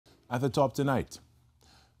At the top tonight,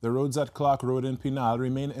 the roads at Clarke Road in Penal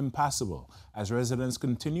remain impassable as residents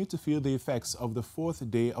continue to feel the effects of the fourth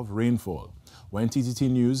day of rainfall. When TTT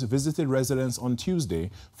News visited residents on Tuesday,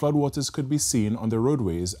 floodwaters could be seen on the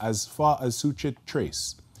roadways as far as Suchit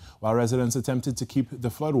Trace. While residents attempted to keep the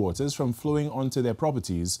floodwaters from flowing onto their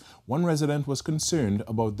properties, one resident was concerned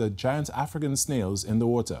about the giant African snails in the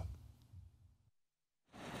water.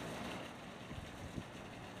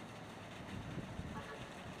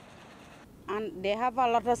 And they have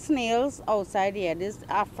a lot of snails outside here. These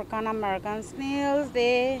African-American snails,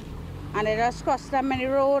 and they just cross them in the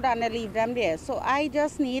road and they leave them there. So I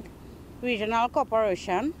just need regional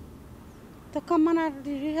cooperation to come and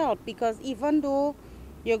really help, because even though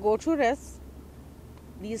you go through this,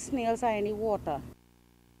 these snails are in the water.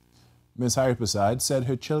 Ms. Haripasad said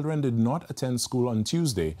her children did not attend school on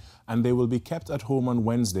Tuesday and they will be kept at home on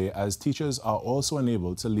Wednesday as teachers are also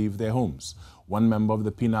unable to leave their homes. One member of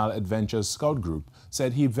the Penal Adventures Scout Group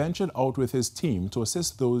said he ventured out with his team to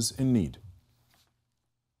assist those in need.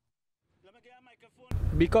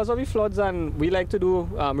 Because of the floods, and we like to do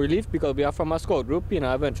relief because we are from a scout group,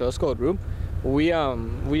 Penal Adventures Scout Group. We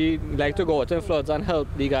like to go out in floods and help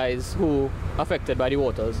the guys who are affected by the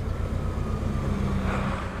waters.